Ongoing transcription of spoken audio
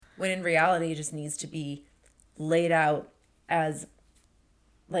When in reality, it just needs to be laid out as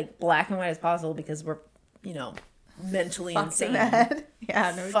like black and white as possible because we're, mentally insane.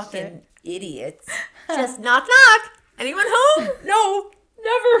 Yeah, no fucking shit. idiots. Just knock knock. Anyone home? No,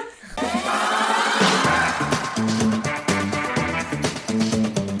 never.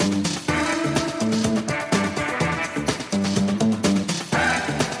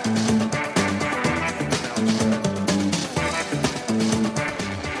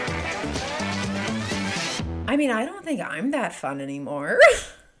 I mean, I don't think I'm that fun anymore.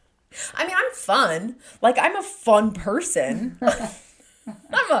 I mean, I'm fun. Like, I'm a fun person.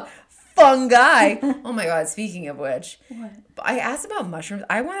 I'm a fun guy. Oh my God, speaking of which. What? I asked about mushrooms.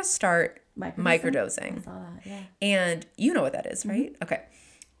 I want to start microdosing. I saw that, yeah. And you know what that is, right? Mm-hmm. Okay.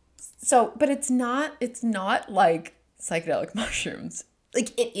 So, but it's not like psychedelic mushrooms.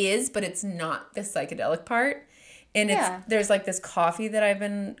 Like, it is, but it's not the psychedelic part. And there's like this coffee that I've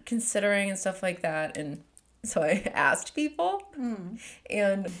been considering and stuff like that. And so I asked people,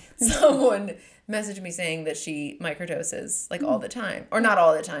 and someone messaged me saying that she microdoses like all the time, or not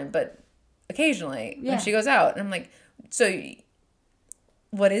all the time, but occasionally when she goes out. And I'm like, so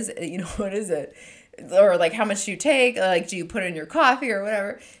what is it? What is it? Or like, how much do you take? Like, do you put it in your coffee or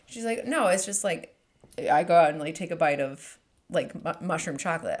whatever? She's like, no, it's just like, I go out and like take a bite of like mushroom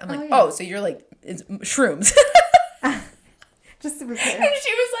chocolate. I'm like, so you're like, it's shrooms. Just to be clear. And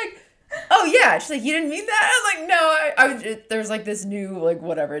she was like, oh yeah. She's like, you didn't mean that? I was like, no, I was there's like this new, like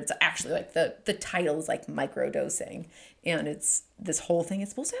whatever. It's actually like the title is like microdosing. And it's this whole thing. It's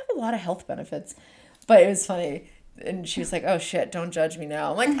supposed to have a lot of health benefits. But it was funny. And she was like, oh shit, don't judge me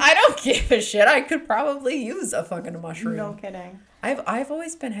now. I'm like, I don't give a shit. I could probably use a fucking mushroom. No kidding. I've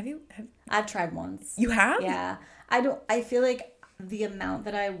always been, I've tried once. You have? Yeah. I feel like the amount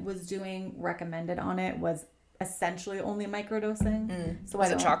that I was doing recommended on it was essentially only microdosing. So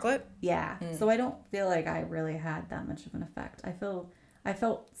was it chocolate? Yeah. So I don't feel like I really had that much of an effect. I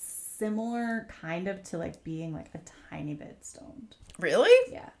felt similar kind of to like being like a tiny bit stoned.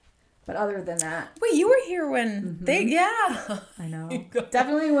 Really? Yeah. But other than that. Wait, you were here when I know.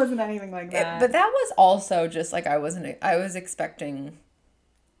 Definitely wasn't anything like that. But that was also just like I was expecting,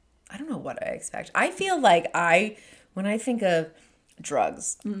 I don't know what I expect. I feel like when I think of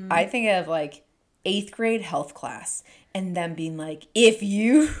drugs, I think of like 8th grade health class and them being like, if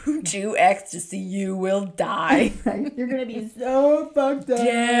you do ecstasy, you will die. You're going to be so fucked up.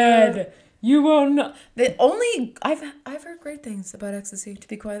 Dead. You won't know. I've heard great things about ecstasy, to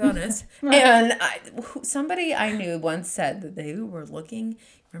be quite honest. And somebody I knew once said that they were looking,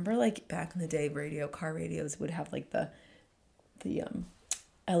 remember like back in the day, car radios would have like the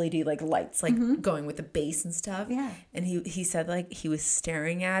LED like lights like going with the bass and stuff. Yeah. And he said like he was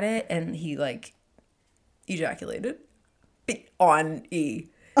staring at it and he like ejaculated on E.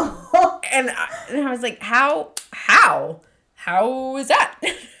 And I was like, how is that?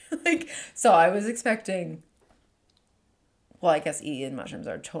 Like, so I was expecting, well, I guess E and mushrooms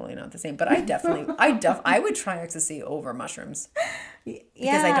are totally not the same, but I would try ecstasy over mushrooms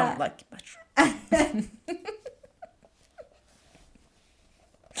because I don't like mushrooms.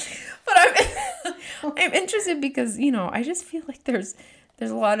 But I'm interested because, I just feel like there's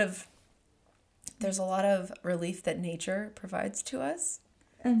a lot of relief that nature provides to us.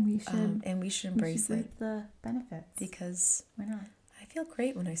 And we should embrace reap the benefits. Because why not? I feel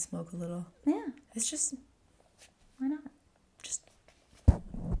great when I smoke a little. Yeah. It's just, why not?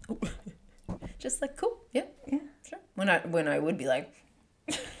 Just like cool. Yeah. Yeah. Sure. When I would be like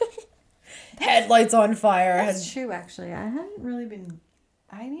headlights on fire. That's true actually. I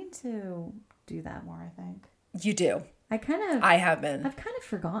need to do that more, I think. You do. I have been. I've kind of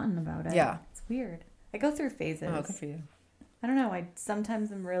forgotten about it. Yeah. It's weird. I go through phases. Oh, good for you. I don't know.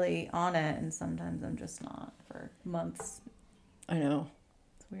 Sometimes I'm really on it and sometimes I'm just not for months. I know.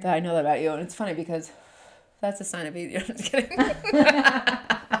 It's weird. I know that about you, and it's funny because that's a sign of ADHD. I'm just kidding.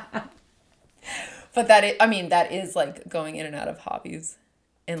 But that is like going in and out of hobbies,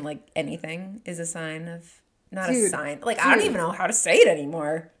 and like anything is a sign of a sign. Like I don't even know how to say it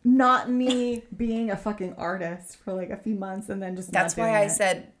anymore. Not me being a fucking artist for like a few months and then just. That's why I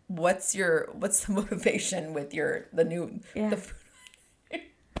said, what's the motivation with the new food?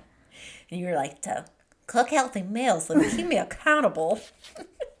 And you're like, to cook healthy meals and keep me accountable.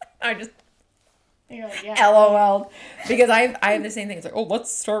 I just LOL. Because I have the same thing. It's like, oh, let's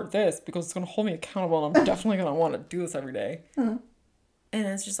start this because it's going to hold me accountable and I'm definitely going to want to do this every day. And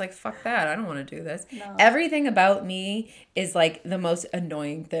it's just like, fuck that. I don't want to do this. No. Everything about me is like the most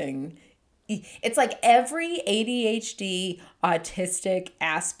annoying thing. it's like every ADHD, autistic,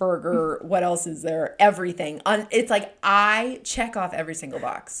 Asperger, what else is there? Everything. It's like I check off every single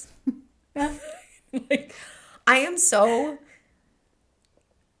box. Like, I am so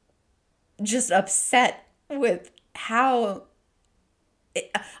just upset with how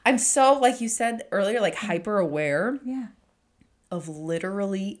I'm so, like you said earlier, like hyper aware of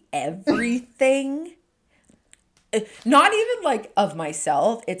literally everything. Not even like of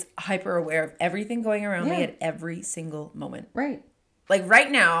myself. It's hyper aware of everything going around me at every single moment. Right. Like right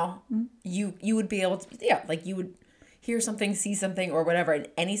now, you would be able to, like you would hear something, see something or whatever in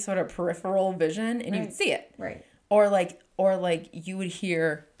any sort of peripheral vision and you would see it. Right. Or like you would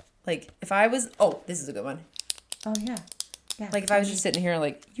hear, like if I was, this is a good one. Oh yeah. Yeah. Like if I was just sitting here,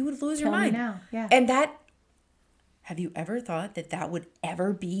 like you would lose your mind. Me now. Yeah. And have you ever thought that would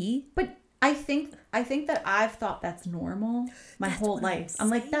ever be? But I think that I've thought that's normal my whole life. I'm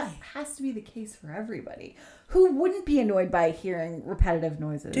like, that has to be the case for everybody. Who wouldn't be annoyed by hearing repetitive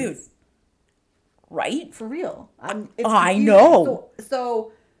noises? Dude. Right? For real. I know.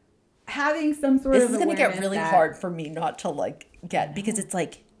 So having some sort of this is going to get really hard for me not to like get, because it's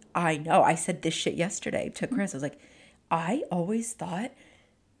like, I know. I said this shit yesterday to Chris. I was like, I always thought,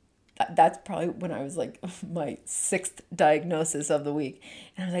 that's probably when I was like my 6th diagnosis of the week.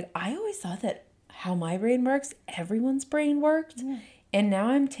 And I was like, I always thought that how my brain works, everyone's brain worked. Yeah. And now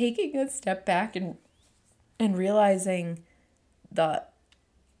I'm taking a step back and realizing the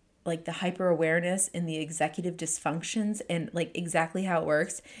hyper awareness and the executive dysfunctions and like exactly how it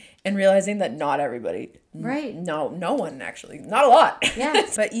works, and realizing that not everybody, right? No one actually, not a lot. Yeah.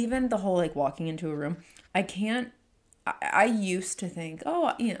 But even the whole like walking into a room, I used to think,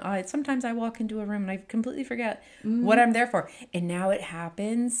 sometimes I walk into a room and I completely forget what I'm there for. And now it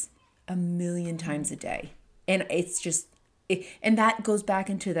happens a million times a day. And it's just, and that goes back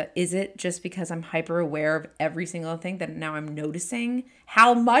into is it just because I'm hyper aware of every single thing that now I'm noticing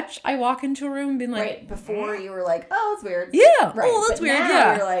how much I walk into a room and being like. Right, before you were like, oh, it's weird. Yeah. Right. Oh, that's but weird. Now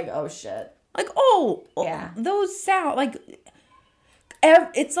yeah. You're like, oh, shit. Like, yeah. Those sound like,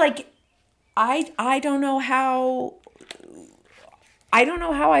 it's like, I don't know how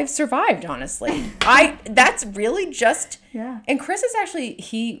I've survived, honestly. That's really just, and Chris is actually,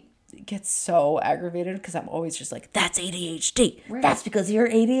 he gets so aggravated because I'm always just like, that's ADHD. Right. That's because you're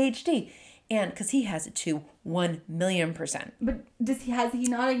ADHD. And because he has it too, 1,000,000%. But has he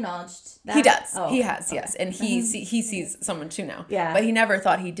not acknowledged that? He does. Oh, he has, yes. And he sees someone too now. Yeah. But he never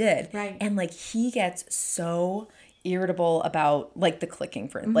thought he did. Right. And like, he gets so irritable about like the clicking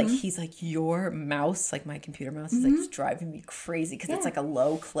for like he's like, your mouse, like my computer mouse is like driving me crazy because it's like a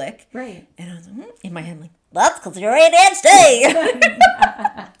low click. Right. And I was like, in my head, I'm like, that's because you're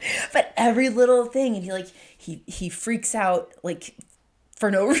ADHD. But every little thing, and he freaks out like for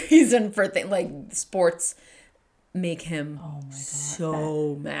no reason, for things like sports make him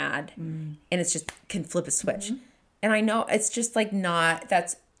so mad. And it's just can flip a switch. And I know it's just like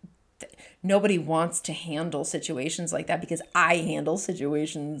nobody wants to handle situations like that, because I handle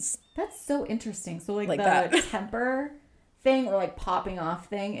situations. That's so interesting. So like the that. temper thing or like popping off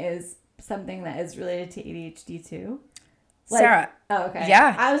thing is something that is related to ADHD too. Like, Sarah. Oh, okay.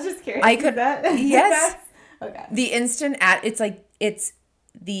 Yeah. I was just curious. I could. Yes. Okay. The instant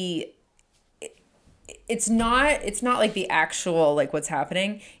it's not like the actual like what's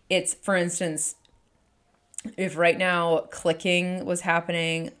happening. It's, for instance, if right now clicking was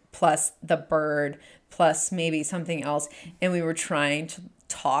happening plus the bird plus maybe something else, and we were trying to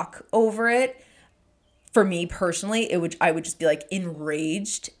talk over it, for me personally, I would just be like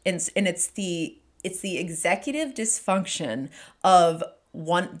enraged, and it's the executive dysfunction of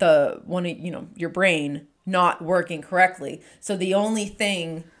your brain not working correctly. So the only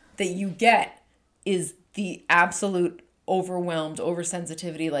thing that you get is the absolute overwhelmed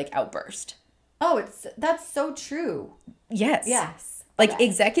oversensitivity like outburst. Oh, that's so true. Yes. Yes. Like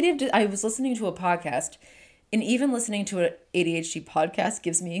I was listening to a podcast, and even listening to an ADHD podcast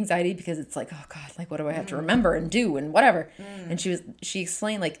gives me anxiety, because it's like, oh God, like what do I have to remember and do and whatever. And she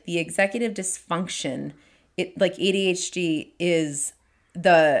explained like the executive dysfunction, it like ADHD is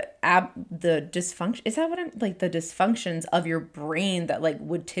the dysfunction. Is that what I'm like, the dysfunctions of your brain that like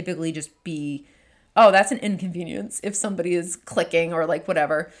would typically just be, oh, that's an inconvenience if somebody is clicking or like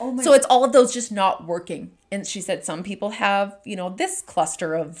whatever. So it's all of those just not working. And she said some people have, this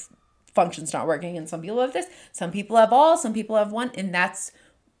cluster of functions not working, and some people have this, some people have all, some people have one, and that's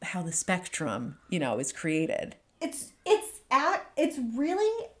how the spectrum, is created. It's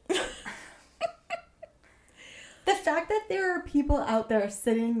really the fact that there are people out there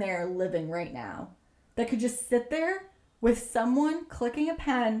sitting there living right now that could just sit there with someone clicking a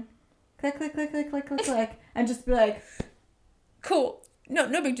pen, click, click, click, click, click, click, click, and just be like, cool.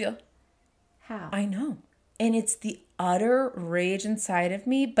 No big deal. How? I know. And it's the utter rage inside of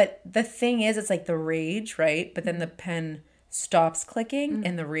me. But the thing is, it's like the rage, right? But then the pen stops clicking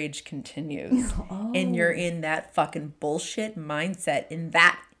and the rage continues. Oh. And you're in that fucking bullshit mindset. And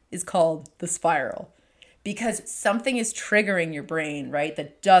that is called the spiral. Because something is triggering your brain, right?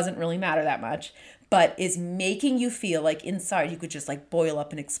 That doesn't really matter that much, but is making you feel like inside you could just like boil up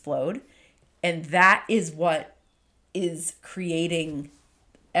and explode. And that is what is creating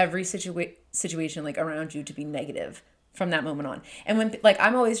every situation like around you to be negative from that moment on. And when like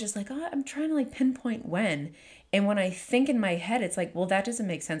I'm always just like, oh, I'm trying to like pinpoint when. And when I think in my head, it's like, well, that doesn't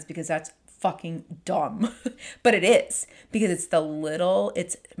make sense because that's fucking dumb. But it is, because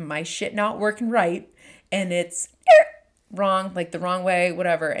it's my shit not working right, and it's wrong, like the wrong way,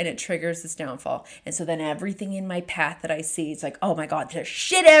 whatever, and it triggers this downfall. And so then everything in my path that I see, it's like, oh my God, there's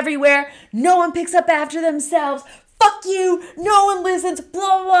shit everywhere. No one picks up after themselves. Fuck you. No one listens,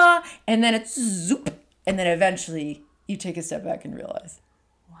 blah, blah. And then it's zoop. And then eventually you take a step back and realize.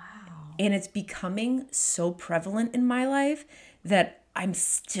 Wow. And it's becoming so prevalent in my life that I'm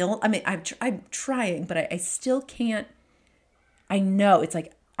trying, but I still can't. I know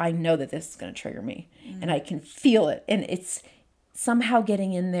that this is going to trigger me and I can feel it. And it's somehow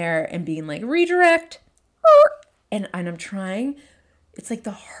getting in there and being like, redirect. And I'm trying. It's like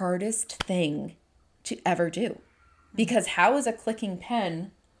the hardest thing to ever do. Because how is a clicking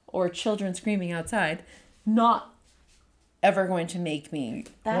pen or children screaming outside not ever going to make me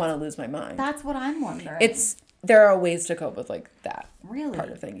want to lose my mind? That's what I'm wondering. There are ways to cope with like that really part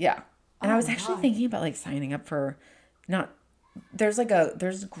of thing. Yeah. And I was actually thinking about like signing up for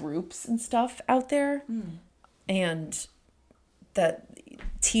there's groups and stuff out there and that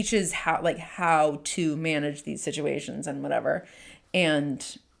teaches how to manage these situations and whatever.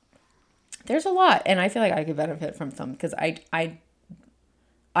 And there's a lot, and I feel like I could benefit from some because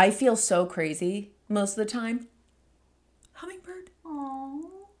I feel so crazy most of the time. Hummingbird. Aww.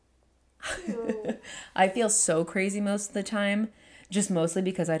 I feel so crazy most of the time, just mostly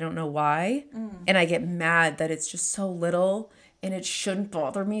because I don't know why. And I get mad that it's just so little and it shouldn't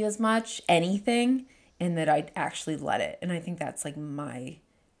bother me as much, anything, and that I actually let it. And I think that's like my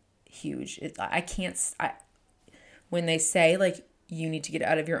huge, when they say like, you need to get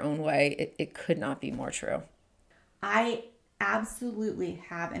out of your own way, it could not be more true. I absolutely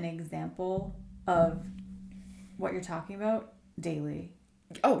have an example of what you're talking about daily.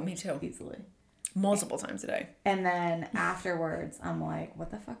 Oh, me too. Easily. Multiple times a day. And then afterwards, I'm like,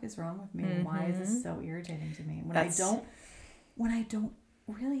 what the fuck is wrong with me? Mm-hmm. Why is this so irritating to me? When I don't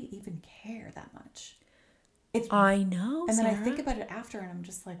really even care that much. I know, and Sarah. then I think about it after, and I'm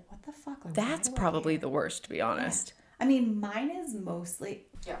just like, what the fuck? Like, that's probably the worst, to be honest. Yeah. I mean, mine is mostly,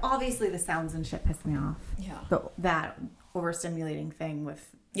 obviously the sounds and shit piss me off. Yeah. That overstimulating thing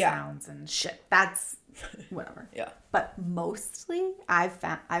with sounds and shit. That's whatever. Yeah. But mostly I've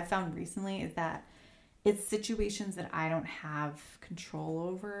found recently is that it's situations that I don't have control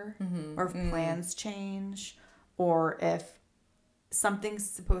over, or if plans change, or if something's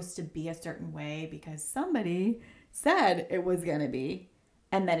supposed to be a certain way because somebody said it was going to be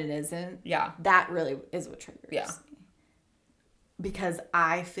and then it isn't. Yeah. That really is what triggers me. Because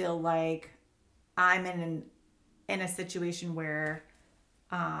I feel like I'm in a situation where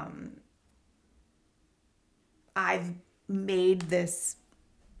I've made this.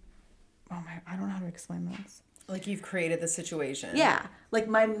 I don't know how to explain this. Like you've created the situation. Yeah. Like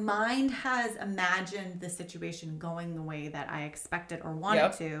my mind has imagined the situation going the way that I expected or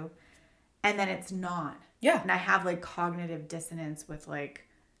wanted to, and then it's not. Yeah. And I have like cognitive dissonance with like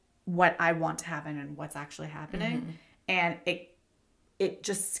what I want to happen and what's actually happening. And it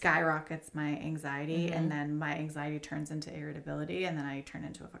just skyrockets my anxiety, and then my anxiety turns into irritability, and then I turn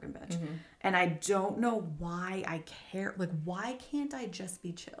into a fucking bitch. And I don't know why I care. Like, why can't I just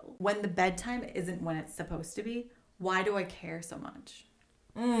be chill? When the bedtime isn't when it's supposed to be, why do I care so much?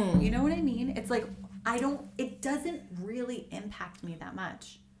 You know what I mean? It's like, it doesn't really impact me that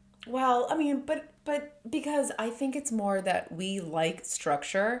much. Well, I mean, but because I think it's more that we like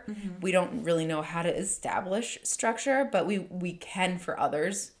structure. We don't really know how to establish structure, but we can for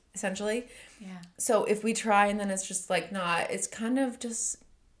others, essentially. Yeah. So if we try and then it's just like not, it's kind of just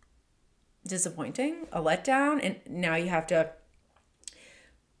disappointing, a letdown, and now you have to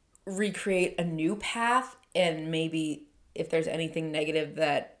recreate a new path. And maybe if there's anything negative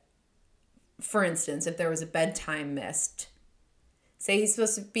that, for instance, if there was a bedtime missed, say he's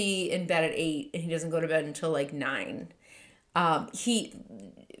supposed to be in bed at 8 and he doesn't go to bed until like 9.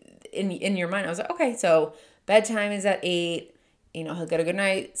 In your mind, I was like, okay, so bedtime is at 8. you know, he'll get a good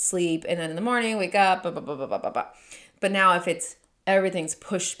night, sleep, and then in the morning, wake up, blah, blah, blah, blah, blah, blah, blah. But now if it's everything's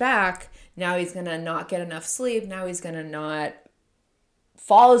pushed back, now he's going to not get enough sleep. Now he's going to not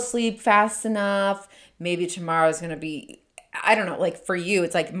fall asleep fast enough. Maybe tomorrow's going to be, I don't know, like for you,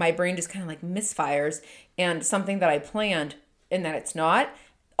 it's like my brain just kind of like misfires, and something that I planned and that it's not,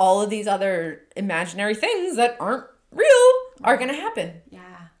 all of these other imaginary things that aren't real are going to happen.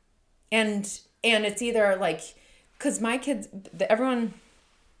 Yeah. And it's either like, because my kids, everyone,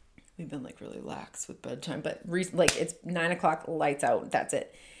 we've been like really lax with bedtime, but like it's 9 o'clock, lights out, that's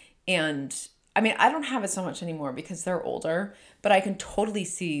it. And I mean, I don't have it so much anymore because they're older, but I can totally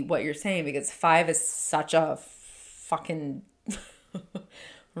see what you're saying, because 5 is such a fucking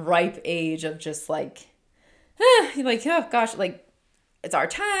ripe age of just like, you're like, oh gosh, like it's our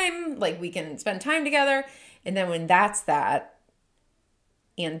time, like we can spend time together. And then when that's that,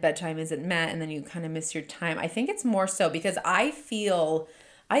 and bedtime isn't met, and then you kind of miss your time. I think it's more so because I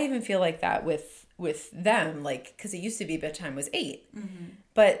even feel like that with them, like, because it used to be bedtime was 8,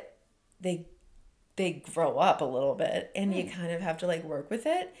 but they grow up a little bit, and you kind of have to like work with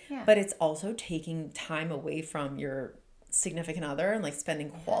it. Yeah. But it's also taking time away from your significant other and like spending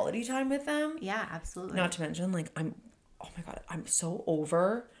quality time with them. Yeah, absolutely. Not to mention, like, oh my God, I'm so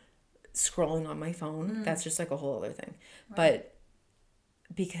over scrolling on my phone. That's just like a whole other thing. Right. But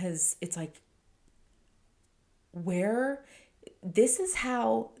because it's like,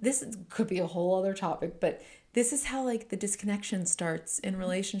 this could be a whole other topic, but this is how like the disconnection starts in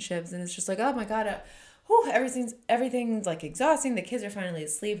relationships. And it's just like, oh my God, everything's like exhausting. The kids are finally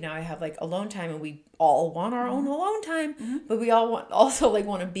asleep. Now I have like alone time, and we all want our own alone time, but we all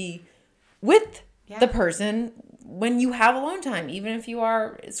want to be with the person when you have alone time, even if you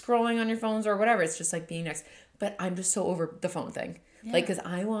are scrolling on your phones or whatever. It's just like being next. But I'm just so over the phone thing. Yeah. Like, because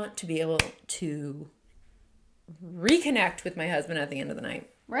I want to be able to reconnect with my husband at the end of the night.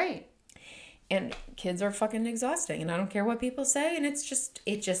 Right. And kids are fucking exhausting, and I don't care what people say, and it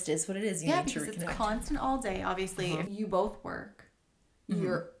just is what it is. You need to reconnect. Because it's constant all day. Obviously, if you both work,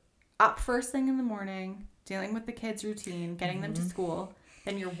 you're up first thing in the morning, dealing with the kids' routine, getting them to school,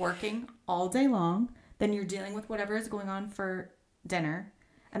 then you're working all day long, then you're dealing with whatever is going on for dinner,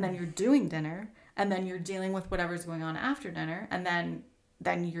 and then you're doing dinner, and then you're dealing with whatever's going on after dinner, and then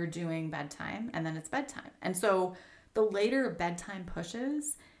you're doing bedtime, and then it's bedtime. And so the later bedtime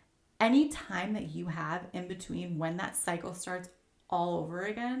pushes, any time that you have in between when that cycle starts all over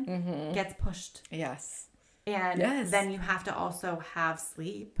again gets pushed. Yes. And then you have to also have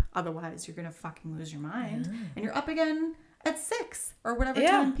sleep. Otherwise, you're going to fucking lose your mind. And you're up again at 6 or whatever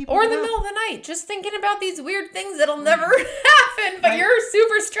time people or in the middle of the night, just thinking about these weird things that'll never happen, but you're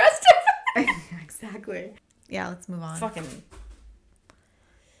super stressed about it. Exactly. Yeah, let's move on. Fucking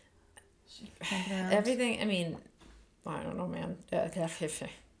everything. I mean, I don't know, man.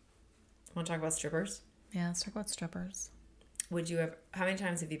 Want to talk about strippers? Yeah, let's talk about strippers. How many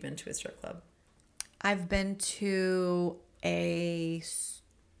times have you been to a strip club? I've been to a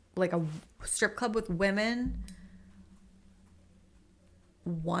strip club with women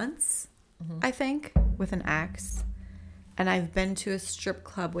once, I think, with an ex. And I've been to a strip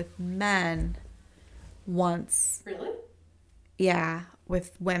club with men once. Really? Yeah,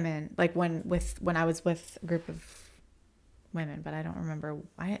 with women. Like when I was with a group of women, but I don't remember.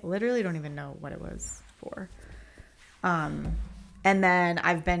 I literally don't even know what it was for. And then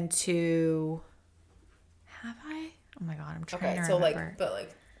I've been to. Have I? Oh my God, I'm trying to remember. But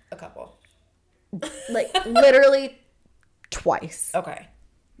like a couple. Like literally twice. Okay.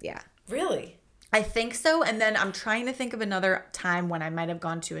 Yeah. Really? I think so. And then I'm trying to think of another time when I might have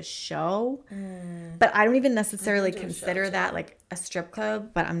gone to a show. But I don't even necessarily consider that like a strip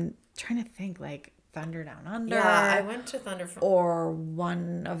club. But I'm trying to think like Thunder Down Under. Yeah, I went to Thunder or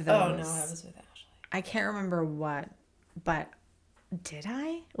one of those. Oh no, I was with Ashley. I can't remember what, but did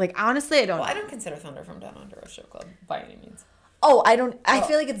I? Like honestly, I don't know. I don't consider Thunder from Down Under a strip club by any means. Oh, I don't. I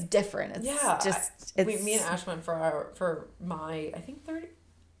feel like it's different. It's me and Ash went for my I think 30.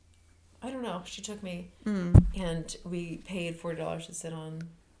 I don't know. She took me, and we paid $40 to sit on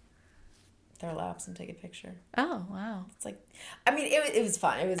their laps and take a picture. Oh wow! It's like, I mean, it was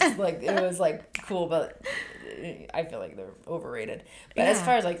fun. It was like cool, but I feel like they're overrated. But as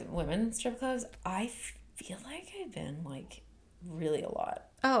far as like women strip clubs, I feel like I've been like really a lot.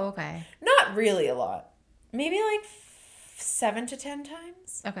 Oh okay. Not really a lot. Maybe like 7 to 10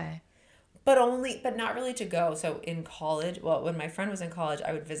 times. Okay. But not really to go. So in college, when my friend was in college,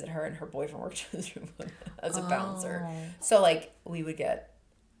 I would visit her, and her boyfriend worked as a bouncer. So like we would get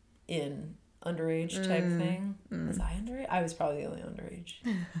in underage type thing. Was I underage? I was probably the only underage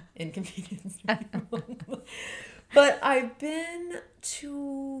inconvenience. But I've been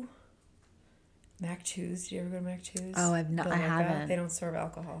to Mac 2's. Did you ever go to Mac 2's? Oh, I haven't. They don't serve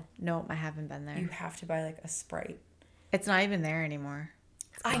alcohol. Nope, I haven't been there. You have to buy like a Sprite. It's not even there anymore.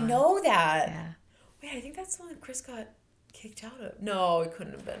 I know that. Yeah. Wait, I think that's the one Chris got kicked out of. No, it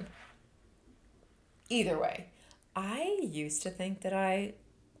couldn't have been. Either way, I used to think that I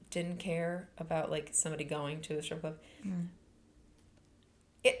didn't care about like somebody going to a strip club.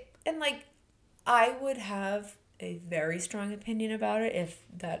 And like I would have a very strong opinion about it if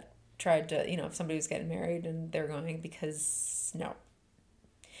that tried to, if somebody was getting married and they're going, because no.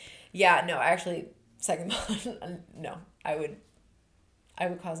 Yeah, no, actually, second one, no, I would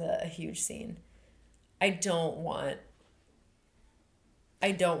cause a huge scene. I don't want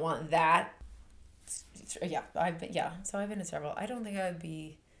that. Yeah, so I've been to several. I don't think I would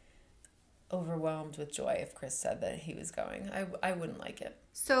be overwhelmed with joy if Chris said that he was going. I wouldn't like it.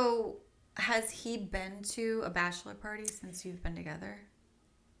 So, has he been to a bachelor party since you've been together?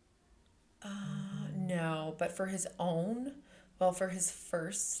 No, but for his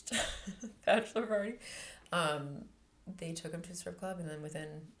first bachelor party, they took him to a strip club, and then within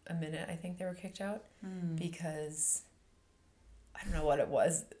a minute, I think they were kicked out because I don't know what it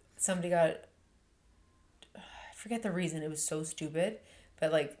was. Somebody got, I forget the reason. It was so stupid,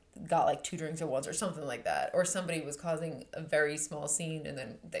 but like got like 2 drinks at once or something like that, or somebody was causing a very small scene, and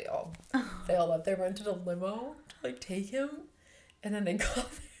then they all left. They rented a limo to like take him, and then they got there.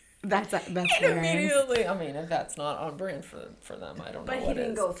 That's and immediately. I mean, if that's not on brand for them, I don't know. But he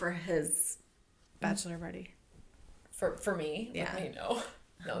didn't go for his bachelor party. For me, yeah. With me,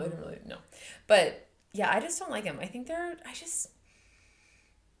 no, they didn't really But yeah, I just don't like him. I think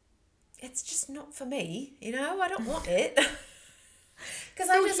it's just not for me. I don't want it. Because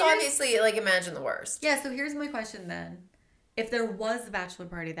I just obviously like imagine the worst. Yeah. So here's my question then: if there was a bachelor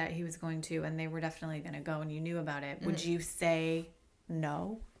party that he was going to, and they were definitely going to go, and you knew about it, would you say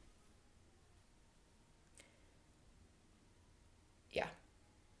no? Yeah.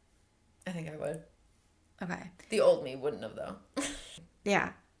 I think I would. Okay. The old me wouldn't have, though.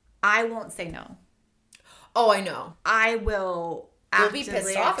 Yeah. I won't say no. Oh, I know. I will actively be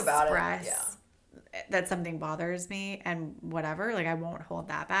pissed off about it. Yeah. That something bothers me and whatever. Like, I won't hold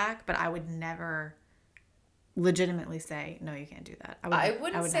that back, but I would never legitimately say, no, you can't do that. I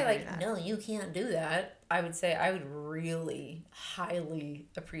wouldn't say, like, no, you can't do that. I would say I would really highly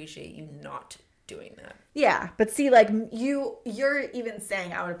appreciate you not doing that. Yeah, but see, like, you're even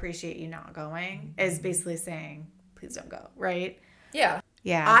saying I would appreciate you not going is basically saying please don't go, right? Yeah.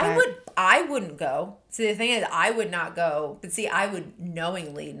 Yeah. I wouldn't go. See, the thing is, I would not go, but see, I would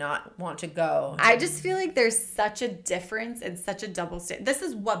knowingly not want to go. I just feel like there's such a difference and such a double standard. This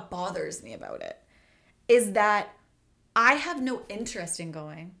is what bothers me about it, is that I have no interest in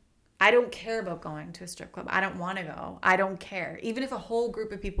going. I don't care about going to a strip club. I don't want to go. I don't care. Even if a whole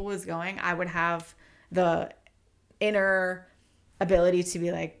group of people was going, I would have the inner ability to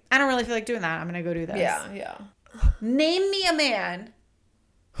be like, I don't really feel like doing that. I'm going to go do this. Yeah. Name me a man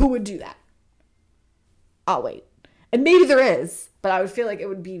who would do that. I'll wait. And maybe there is, but I would feel like it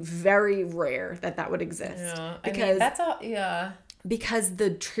would be very rare that would exist. Yeah. Because that's all. Yeah. Because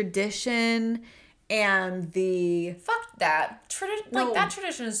the tradition and the fuck that that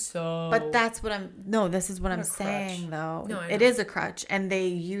tradition is so. But that's what this is what I'm saying though. No, it is a crutch, and they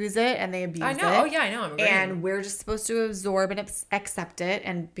use it and they abuse it. I know. Oh yeah, I know. I'm agreeing. And we're just supposed to absorb and accept it,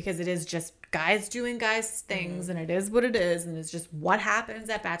 and because it is just guys doing guys things, and it is what it is, and it's just what happens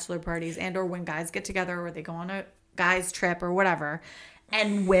at bachelor parties and or when guys get together or they go on a guys trip or whatever,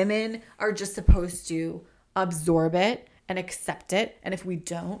 and women are just supposed to absorb it and accept it, and if we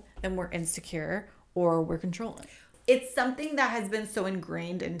don't, then we're insecure or we're controlling. It's something that has been so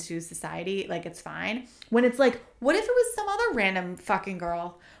ingrained into society, like it's fine. When it's like, what if it was some other random fucking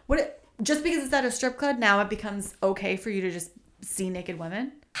girl? Just because it's at a strip club, now it becomes okay for you to just see naked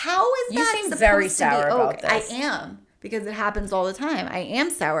women? How is that? You seem very sour about this. I am, because it happens all the time. I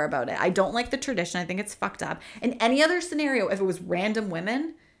am sour about it. I don't like the tradition. I think it's fucked up. In any other scenario, if it was random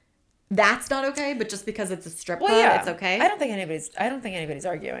women, that's not okay, but just because it's a strip club, it's okay. I don't think anybody's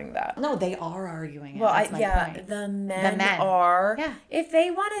arguing that. No, they are arguing it. Well, that's my point. The men are. Yeah. If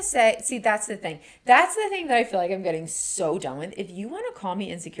they want to say, see, that's the thing. That's the thing that I feel like I'm getting so done with. If you want to call me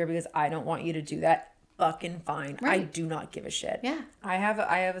insecure because I don't want you to do that, fucking fine. Right. I do not give a shit. Yeah. I have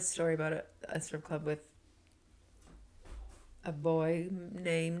a story about a strip club with a boy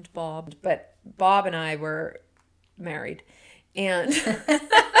named Bob, but Bob and I were married, and.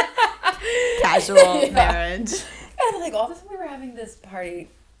 Casual marriage. And like all of a sudden we were having this party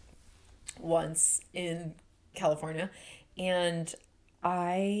once in California, and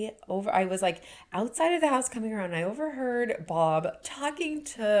I was like outside of the house coming around, and I overheard Bob talking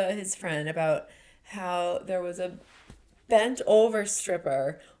to his friend about how there was a bent over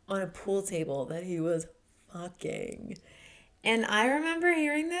stripper on a pool table that he was fucking. And I remember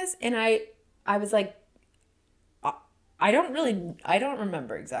hearing this, and I was like, I don't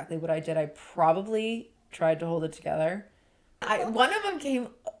remember exactly what I did. I probably tried to hold it together. One of them came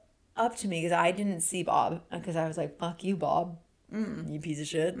up to me because I didn't see Bob, because I was like, fuck you, Bob. You piece of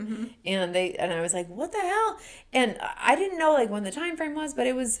shit. Mm-hmm. And I was like, what the hell? And I didn't know like when the time frame was, but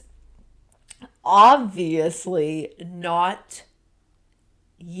it was obviously not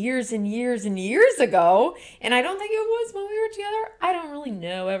years and years and years ago. And I don't think it was when we were together. I don't really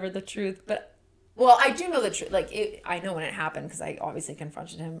know ever the truth, but well, I do know the truth. Like I know when it happened because I obviously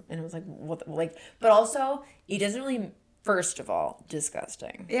confronted him, and it was like, what the, like, but also he doesn't really. First of all,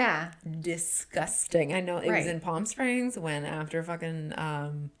 disgusting. Yeah. Disgusting. I know it was in Palm Springs when after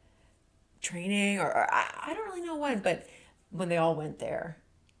fucking training or I don't really know when, but when they all went there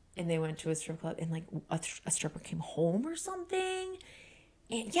and they went to a strip club and like a stripper came home or something.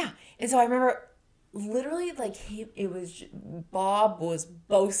 And yeah. And so I remember literally like Bob was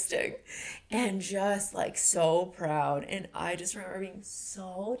boasting and just like so proud. And I just remember being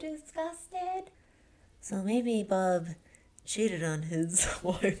so disgusted. So maybe Bob cheated on his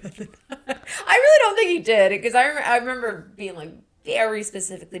wife at the time. I really don't think he did, because I remember being like very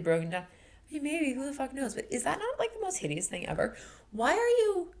specifically broken down. I mean, maybe, who the fuck knows? But is that not like the most hideous thing ever? Why are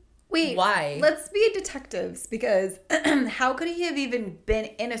you? Wait, why? Let's be detectives, because how could he have even been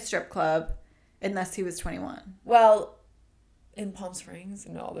in a strip club unless he was 21? Well, in Palm Springs,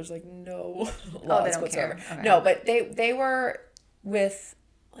 no, there's like no laws they don't whatsoever. Care. Okay. No, but they were with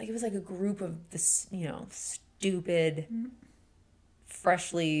like it was like a group of this, stupid,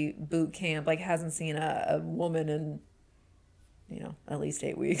 freshly boot camp, like hasn't seen a woman in, at least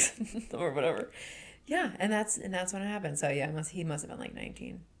 8 weeks or whatever. Yeah, and that's when it happened. So yeah, he must have been like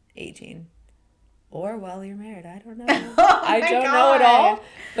 19, 18. Or while you're married, I don't know. I don't know at all.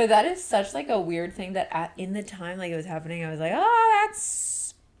 But that is such like a weird thing that in the time like it was happening, I was like, oh,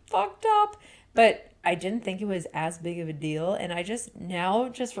 that's fucked up. But I didn't think it was as big of a deal. And I just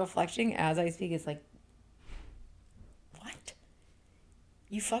reflecting as I speak, it's like, what?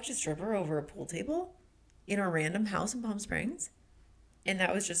 You fucked a stripper over a pool table in a random house in Palm Springs? And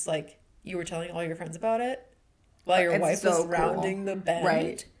that was just like, you were telling all your friends about it while your wife was rounding the bend?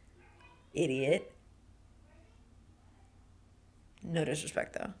 Right. Idiot. No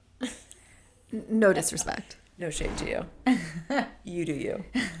disrespect, though. No disrespect. No shade to you. You do you.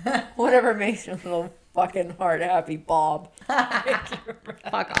 Whatever makes your little fucking heart happy, Bob.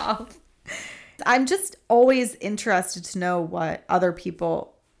 Fuck off. I'm just always interested to know what other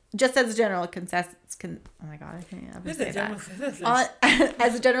people, just as a general consensus, oh my God, I can't ever say that.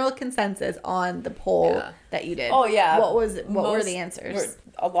 As a general consensus on the poll that you did. Oh, yeah. What were the answers?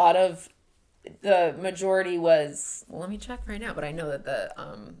 A lot of, the majority was, well, let me check right now, but I know that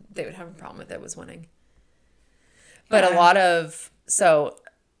they would have a problem with it was winning. But a lot of, so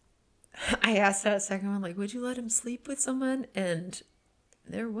I asked that second one, like, would you let him sleep with someone? And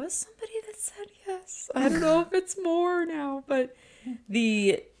there was somebody that said yes. I don't know if it's more now, but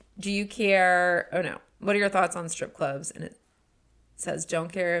do you care? Oh, no. What are your thoughts on strip clubs? And it says,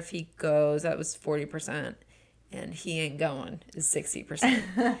 don't care if he goes. That was 40%. And he ain't going is 60%.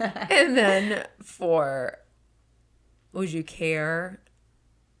 And then for, would you care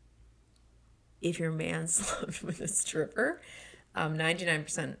if your man slept with a stripper?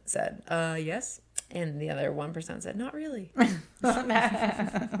 99% said yes. And the other 1% said, not really. I'm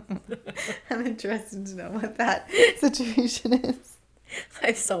interested to know what that situation is. I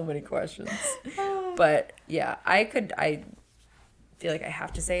have so many questions. But yeah, I feel like I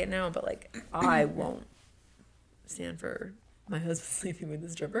have to say it now, but like, I won't stand for my husband sleeping with a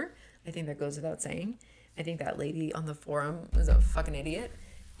stripper. I think that goes without saying. I think that lady on the forum was a fucking idiot.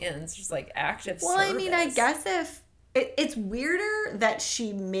 And it's just like active service. Well, I mean, I guess if it's weirder that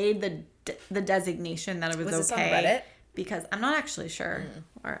she made the designation that it was okay. This on Reddit? Because I'm not actually sure.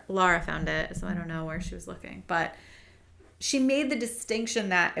 Or Laura found it, so I don't know where she was looking. But she made the distinction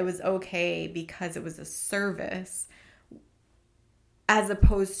that it was okay because it was a service, as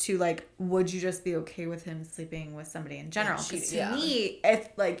opposed to like, would you just be okay with him sleeping with somebody in general? Because to me, if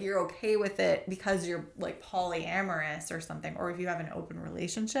like you're okay with it because you're like polyamorous or something, or if you have an open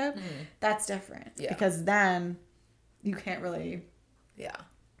relationship, that's different. Yeah. Because then you can't really. Yeah.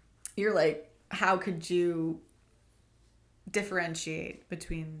 You're like, how could you differentiate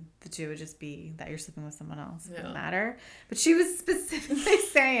between the two? It would just be that you're sleeping with someone else. It doesn't matter. But she was specifically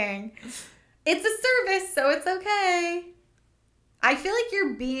saying, it's a service, so it's okay. I feel like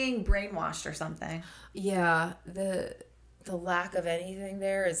you're being brainwashed or something. Yeah, the lack of anything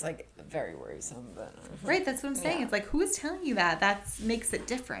there is like very worrisome. But right, that's what I'm saying. It's like, who is telling you that? That makes it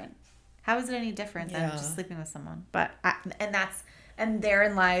different. How is it any different than just sleeping with someone? But and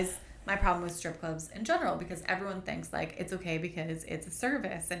therein lies my problem with strip clubs in general, because everyone thinks like it's okay because it's a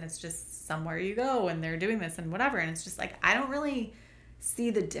service and it's just somewhere you go and they're doing this and whatever, and it's just like I don't really see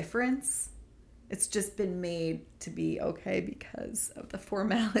the difference. It's just been made to be okay because of the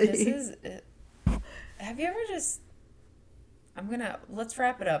formality. Have you ever just... let's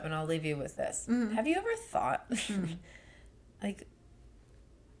wrap it up and I'll leave you with this. Mm-hmm. Have you ever thought, like,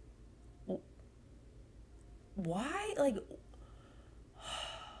 why, like,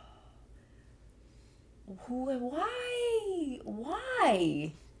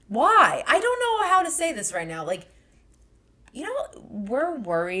 why? I don't know how to say this right now. Like, you know, we're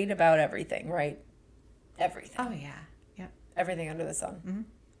worried about everything, right? Everything. Oh, yeah. Yep. Everything under the sun. Mm-hmm.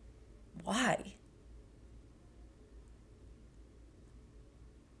 Why?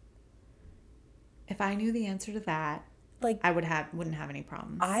 If I knew the answer to that, like, I wouldn't have any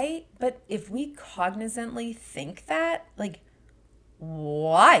problems. But if we cognizantly think that, like,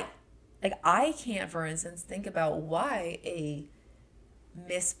 why? Like, I can't, for instance, think about why a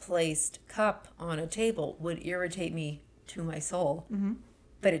misplaced cup on a table would irritate me to my soul. Mm-hmm.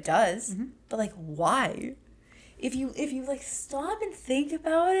 But it does. Mm-hmm. But, like, why? If you like stop and think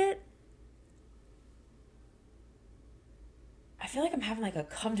about it, I feel like I'm having like a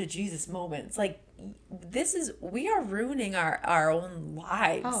come to Jesus moment. It's like, we are ruining our own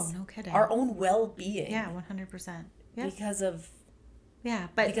lives. Oh, no kidding. Our own well-being. Yeah, 100%. Yeah.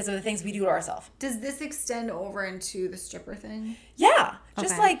 Because of the things we do to ourselves. Does this extend over into the stripper thing? Yeah. Okay.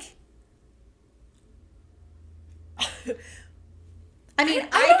 Just like... I mean,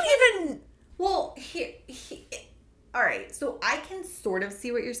 I don't even... Well, all right. So I can sort of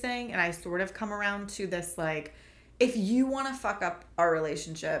see what you're saying, and I sort of come around to this, like, if you want to fuck up our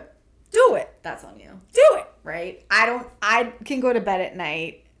relationship, do it. That's on you. Do it. Right? I can go to bed at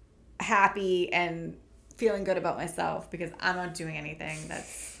night happy and feeling good about myself because I'm not doing anything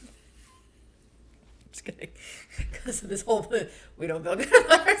that's... Just kidding. Because of this whole... We don't feel good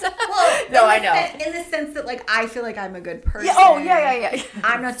about ourselves. Well, no, I know. In the sense that, like, I feel like I'm a good person. Yeah, oh, yeah.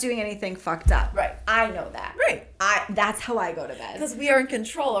 I'm not doing anything fucked up. Right. I know that. Right. That's how I go to bed. Because we are in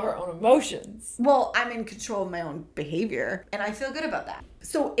control of our own emotions. Well, I'm in control of my own behavior, and I feel good about that.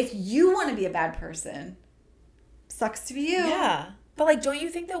 So if you want to be a bad person, sucks to be you. Yeah. But, like, don't you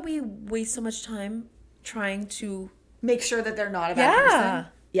think that we waste so much time trying to... make sure that they're not a bad person?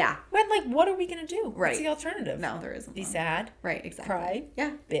 Yeah. When, like, what are we going to do? Right. What's the alternative? No, there isn't. Be sad. Right, exactly. Cry.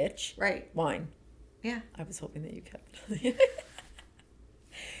 Yeah. Bitch. Right. Whine. Yeah. I was hoping that you kept...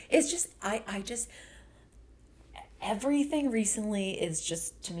 It's just, I just... Everything recently is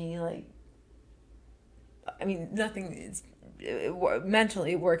just, to me, like... I mean, nothing is...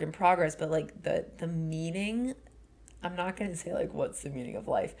 mentally work in progress, but, like, the meaning... I'm not going to say, like, what's the meaning of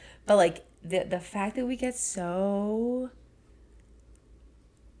life? But, like, the fact that we get so...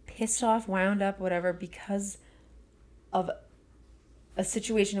 pissed off, wound up, whatever, because of a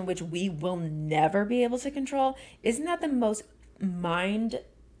situation in which we will never be able to control, isn't that the most mind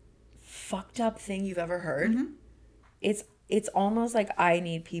fucked up thing you've ever heard? Mm-hmm. It's almost like I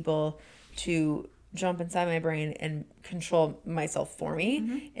need people to jump inside my brain and control myself for me,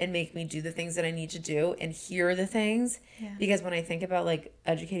 mm-hmm. and make me do the things that I need to do and hear the things. Yeah. Because when I think about, like,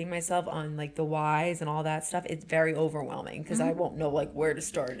 educating myself on, like, the whys and all that stuff, it's very overwhelming because, mm-hmm. I won't know, like, where to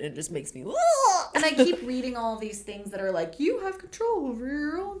start. It just makes me... And I keep reading all these things that are like, you have control over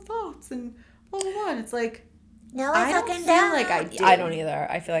your own thoughts and blah, blah, blah. And it's like... No, I don't feel like I do. I don't either.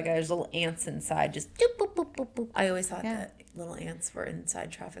 I feel like there's little ants inside just... Doop, boop, boop, boop, boop. I always thought that little ants were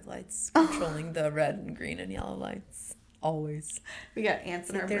inside traffic lights, controlling the red and green and yellow lights. Always. We got ants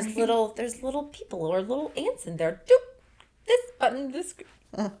in our brain. There's little people or little ants in there. Doop. This button, this...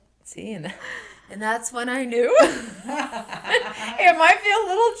 See, and that's when I knew. It might be a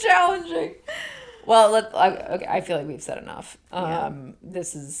little challenging. Well, okay, I feel like we've said enough.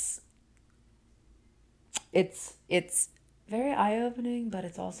 This is... It's very eye-opening, but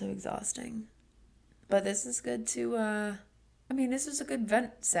it's also exhausting. But this is good to, this is a good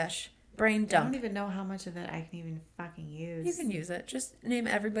vent sesh. Brain dump. I don't even know how much of it I can even fucking use. You can use it. Just name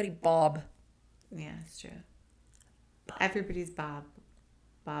everybody Bob. Yeah, it's true. Bob. Everybody's Bob.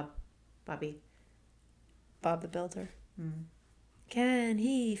 Bobby. Bob the Builder. Mm. Can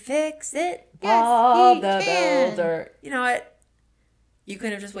he fix it? Bob the Builder. You know what? You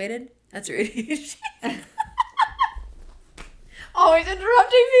couldn't have just waited? That's your ADHD. Always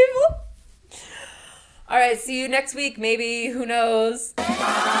interrupting people. All right, see you next week, maybe. Who knows?